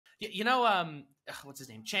You know, what's his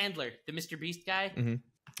name? Chandler, the Mr. Beast guy. Mm-hmm.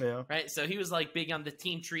 Yeah. Right. So he was like big on the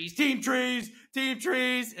team trees,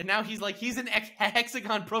 and now he's an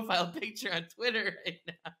hexagon profile picture on Twitter right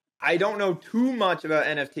now. I don't know too much about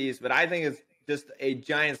NFTs, but I think it's just a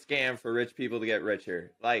giant scam for rich people to get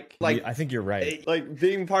richer. Like I think you're right. Like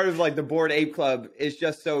being part of like the Bored Ape Club is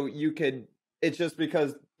just so you could. It's just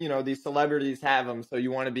because these celebrities have them, so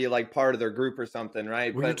you want to be like part of their group or something,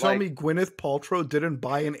 right? Will you tell me Gwyneth Paltrow didn't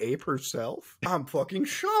buy an ape herself? I'm fucking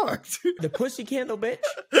shocked. The pussy candle, bitch.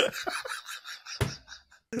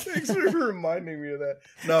 Thanks for reminding me of that.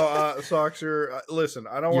 No, Soxer, listen,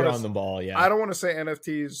 I don't want to... You're on the ball, yeah. I don't want to say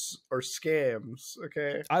NFTs are scams,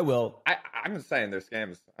 okay? I will. I'm just saying they're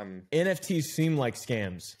scams. NFTs seem like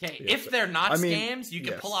scams. Okay, if they're not scams, you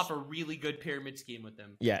can pull off a really good pyramid scheme with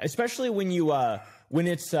them. Yeah, especially when you when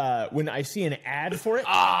I see an ad for it.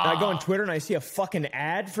 I go on Twitter and I see a fucking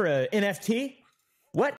ad for a NFT.